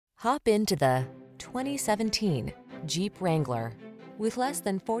Hop into the 2017 Jeep Wrangler. With less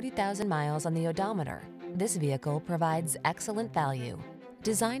than 40,000 miles on the odometer, this vehicle provides excellent value.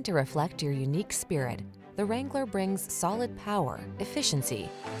 Designed to reflect your unique spirit, the Wrangler brings solid power, efficiency,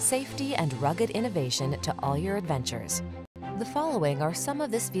 safety, and rugged innovation to all your adventures. The following are some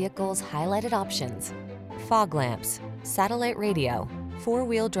of this vehicle's highlighted options: fog lamps, satellite radio,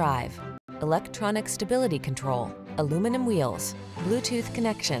 four-wheel drive, electronic stability control, aluminum wheels, Bluetooth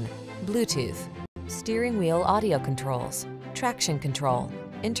connection, Bluetooth, steering wheel audio controls, traction control,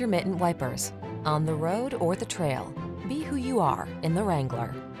 intermittent wipers. On the road or the trail, be who you are in the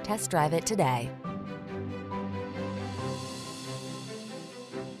Wrangler. Test drive it today.